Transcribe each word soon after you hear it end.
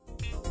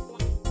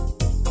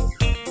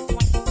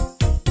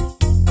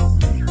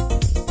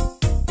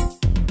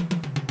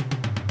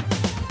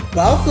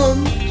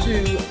Welcome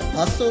to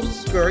Hustle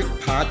Skirt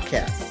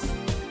Podcast,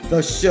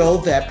 the show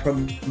that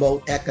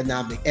promotes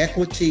economic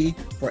equity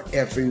for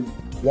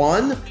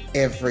everyone,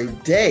 every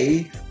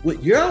day,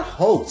 with your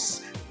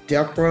host,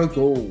 Deborah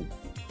Gould.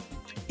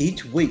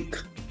 Each week,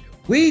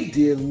 we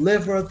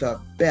deliver the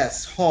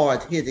best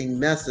hard-hitting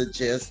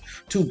messages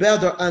to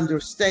better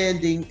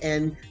understanding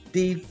and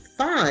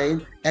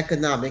define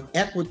economic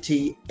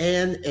equity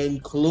and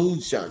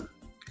inclusion.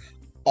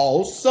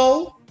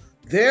 Also,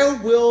 there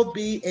will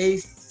be a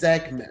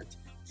segment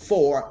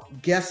for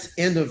guest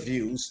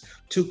interviews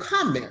to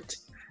comment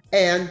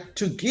and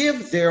to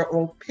give their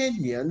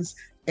opinions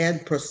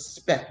and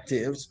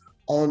perspectives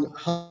on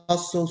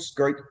Hustle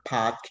Skirt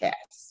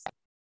Podcast.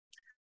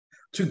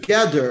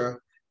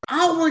 Together,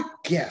 our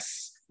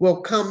guests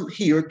will come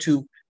here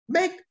to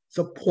make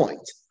the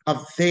point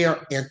of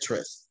their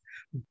interests,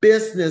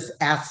 business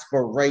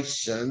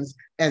aspirations,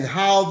 and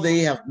how they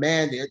have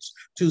managed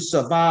to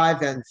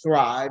survive and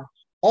thrive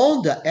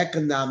on the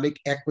economic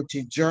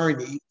equity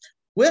journey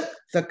with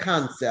the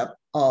concept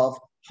of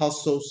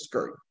hustle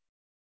skirt.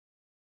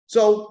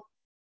 So,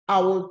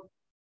 our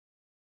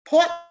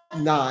part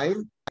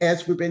nine,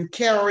 as we've been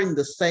carrying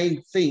the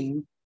same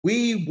theme,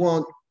 we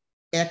want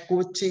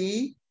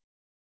equity,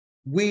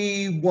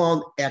 we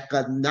want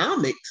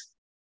economic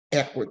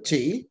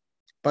equity,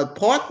 but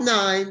part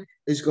nine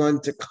is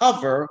going to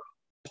cover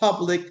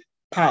public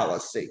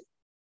policy.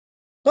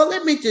 But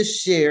let me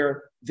just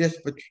share this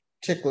particular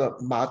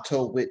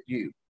motto with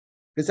you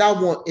because I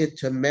want it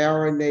to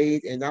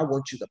marinate and I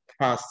want you to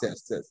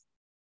process this.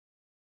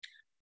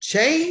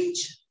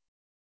 Change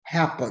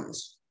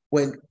happens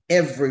when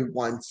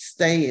everyone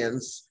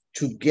stands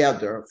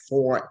together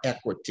for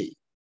equity.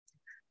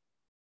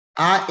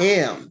 I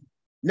am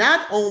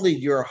not only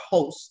your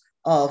host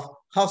of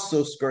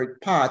Hustle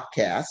Skirt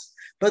Podcast,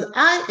 but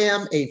I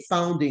am a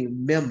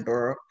founding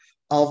member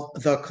of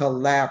the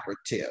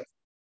Collaborative.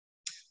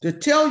 To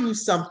tell you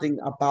something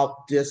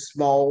about this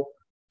small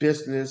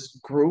business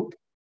group,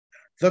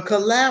 the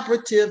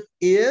Collaborative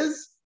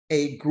is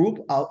a group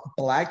of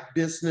Black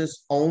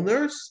business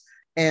owners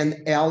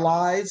and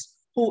allies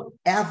who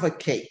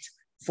advocate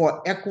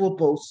for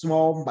equitable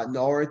small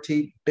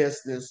minority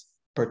business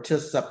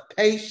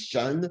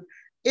participation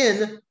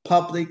in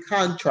public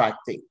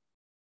contracting.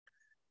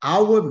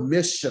 Our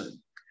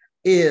mission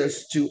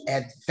is to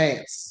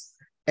advance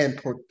and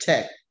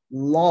protect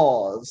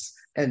laws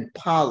and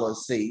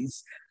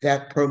policies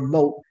that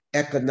promote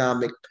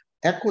economic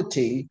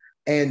equity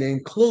and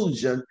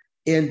inclusion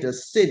in the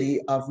city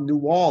of New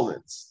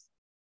Orleans.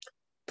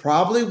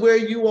 Probably where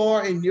you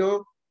are in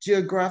your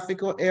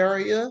geographical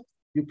area,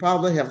 you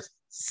probably have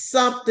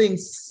something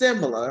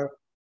similar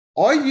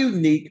or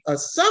unique or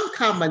some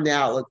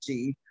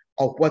commonality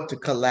of what the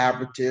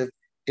collaborative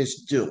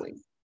is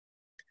doing.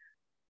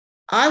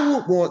 I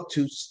would want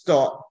to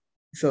start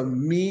the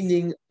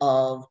meaning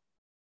of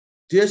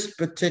this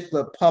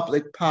particular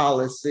public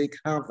policy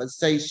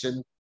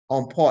conversation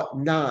on part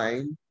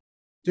nine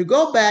to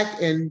go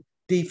back and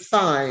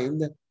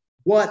define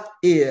what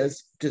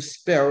is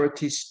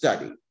disparity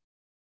study.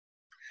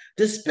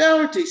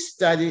 Disparity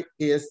study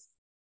is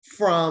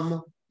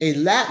from a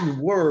Latin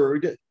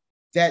word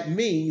that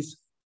means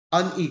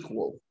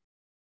unequal.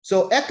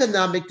 So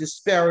economic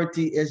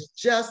disparity is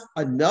just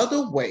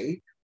another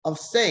way of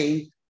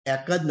saying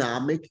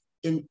economic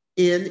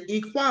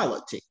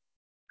inequality.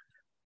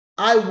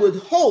 I would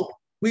hope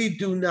we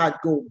do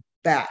not go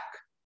back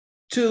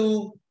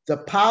to the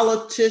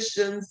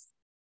politicians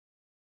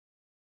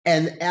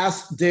and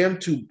ask them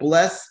to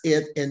bless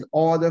it in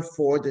order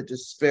for the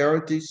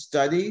disparity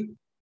study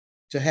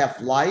to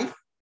have life.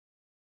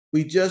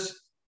 We just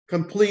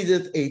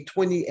completed a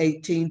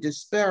 2018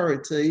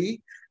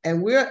 disparity,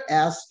 and we're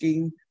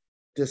asking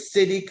the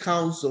city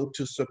council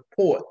to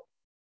support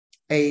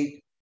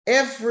a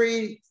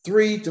every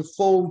 3 to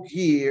 4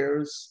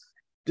 years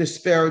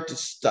disparity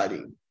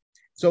study.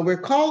 So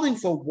we're calling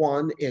for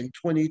one in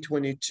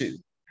 2022.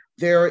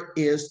 There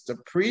is the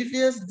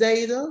previous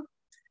data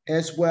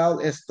as well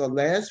as the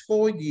last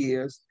 4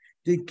 years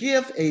to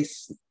give a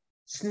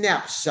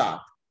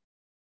snapshot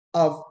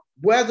of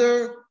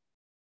whether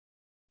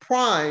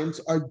primes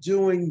are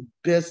doing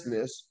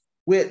business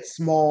with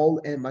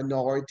small and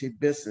minority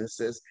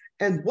businesses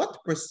and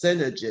what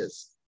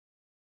percentages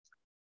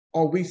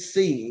are we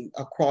seeing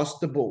across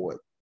the board.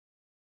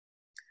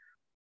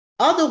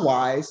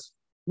 Otherwise,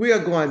 we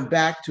are going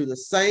back to the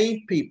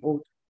same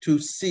people to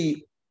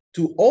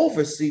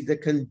oversee the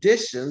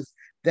conditions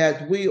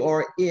that we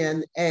are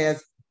in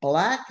as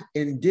Black,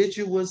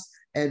 Indigenous,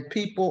 and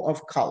people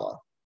of color.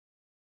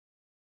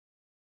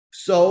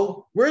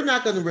 So we're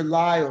not going to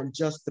rely on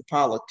just the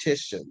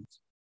politicians,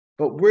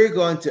 but we're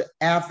going to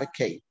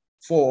advocate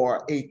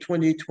for a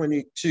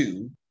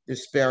 2022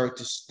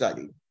 disparity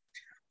study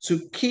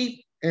to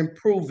keep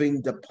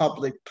improving the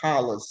public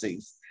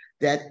policies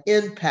that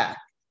impact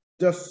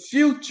the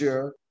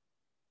future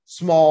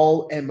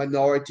small and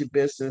minority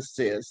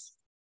businesses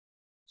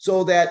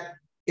so that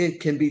it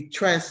can be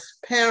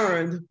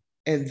transparent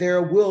and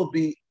there will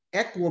be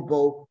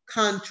equitable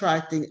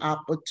contracting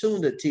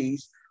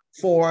opportunities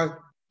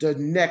for the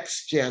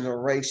next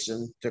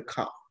generation to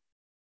come.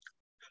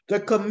 The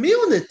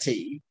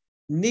community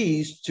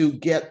needs to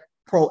get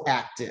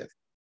proactive.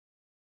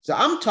 So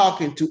I'm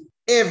talking to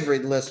every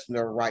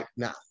listener right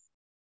now,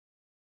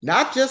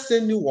 not just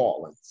in New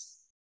Orleans.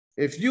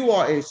 If you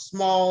are a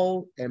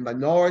small and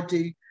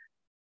minority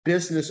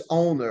business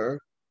owner,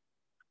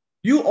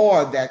 you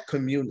are that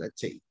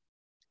community.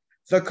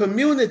 The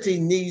community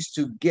needs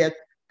to get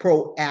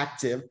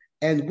proactive,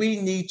 and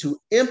we need to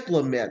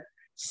implement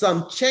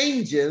some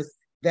changes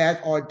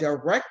that are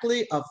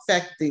directly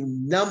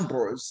affecting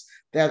numbers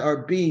that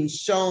are being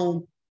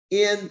shown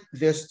in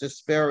this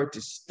disparity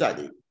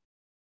study.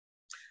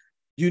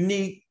 You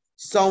need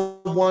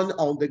someone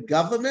on the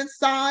government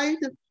side.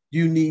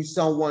 You need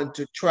someone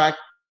to track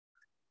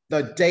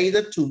the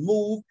data to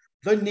move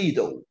the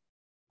needle.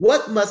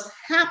 What must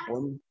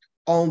happen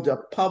on the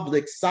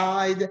public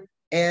side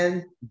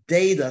and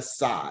data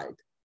side?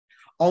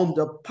 On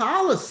the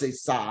policy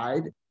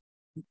side,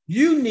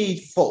 you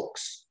need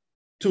folks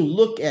to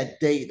look at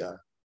data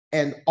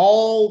and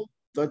all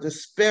the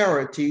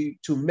disparity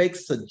to make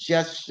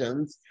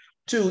suggestions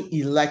to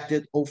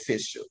elected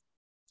officials.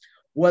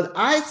 What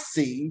I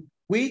see,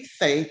 we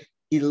think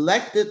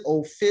elected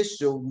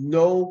officials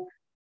know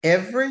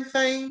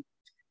everything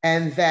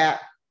and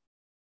that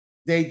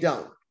they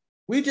don't.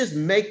 We just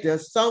make the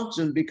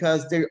assumption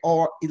because they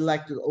are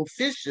elected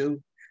officials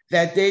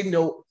that they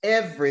know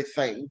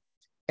everything.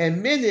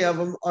 And many of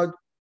them are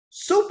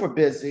super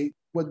busy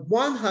with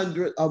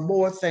 100 or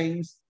more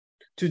things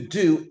to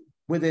do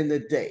within the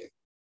day.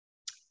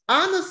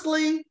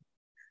 Honestly,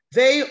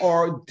 they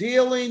are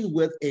dealing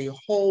with a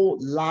whole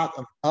lot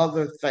of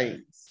other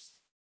things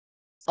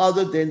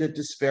other than the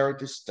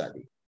disparity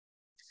study.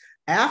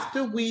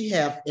 After we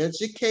have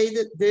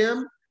educated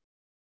them,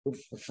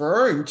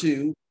 referring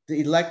to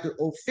the elected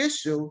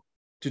official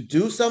to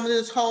do some of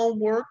this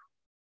homework,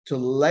 to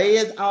lay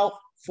it out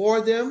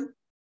for them,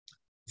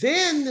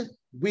 then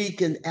we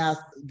can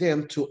ask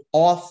them to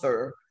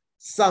author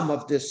some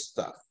of this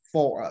stuff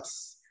for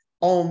us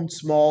on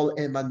small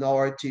and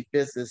minority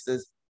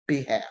businesses'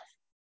 behalf.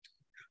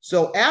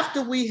 So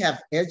after we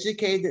have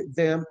educated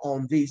them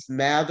on these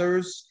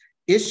matters,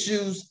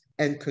 issues,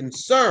 and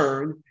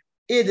concern,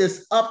 it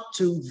is up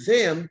to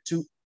them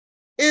to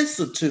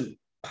institute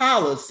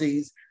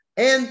policies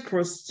and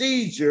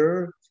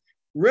procedure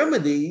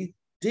remedy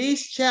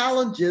these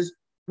challenges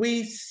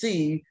we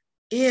see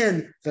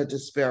in the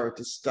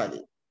disparity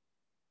study.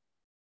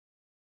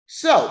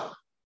 So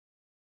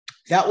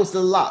that was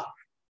a lot,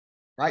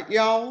 right,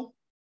 y'all?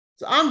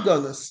 So I'm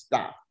gonna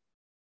stop.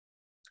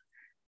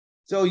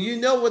 So you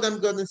know what I'm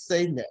gonna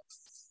say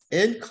next.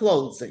 In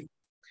closing,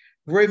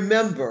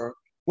 remember,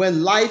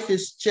 when life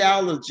is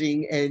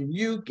challenging and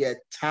you get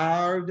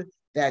tired,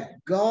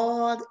 that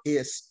God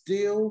is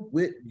still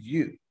with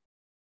you.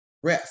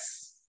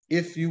 Rest,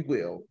 if you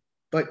will,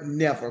 but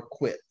never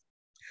quit.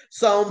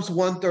 Psalms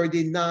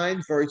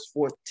 139, verse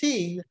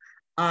 14,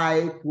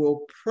 I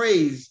will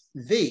praise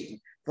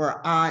thee, for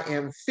I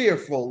am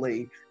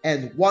fearfully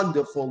and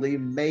wonderfully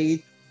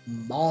made.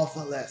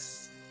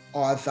 Marvelous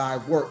are thy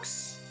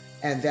works,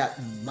 and that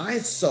my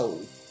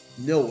soul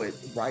know it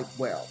right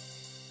well.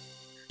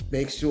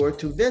 Make sure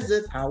to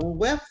visit our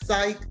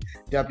website,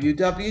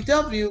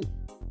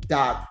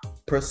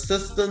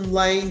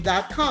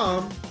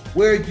 www.persistentlane.com,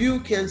 where you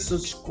can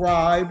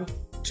subscribe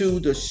to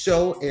the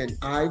show in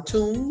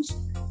iTunes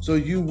so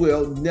you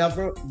will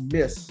never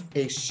miss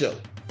a show.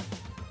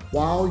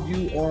 While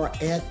you are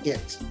at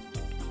it,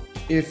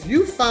 if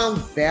you found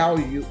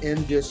value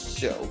in this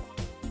show,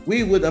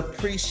 we would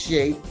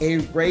appreciate a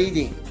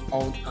rating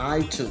on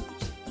iTunes.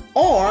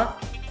 Or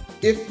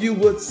if you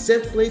would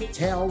simply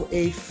tell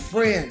a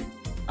friend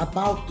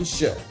about the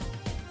show,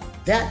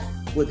 that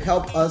would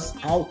help us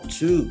out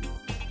too.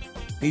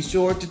 Be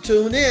sure to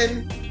tune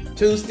in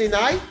Tuesday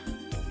night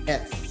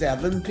at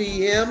 7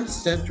 p.m.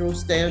 Central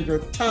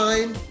Standard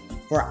Time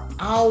for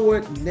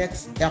our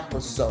next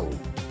episode.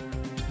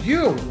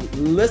 You're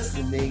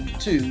listening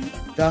to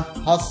the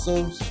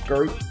Hustle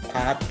Skirt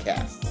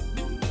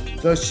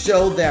Podcast, the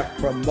show that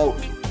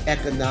promotes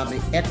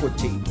economic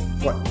equity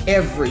for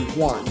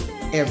everyone,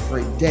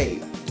 every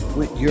day,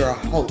 with your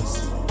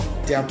host,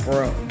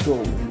 Deborah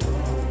Gould.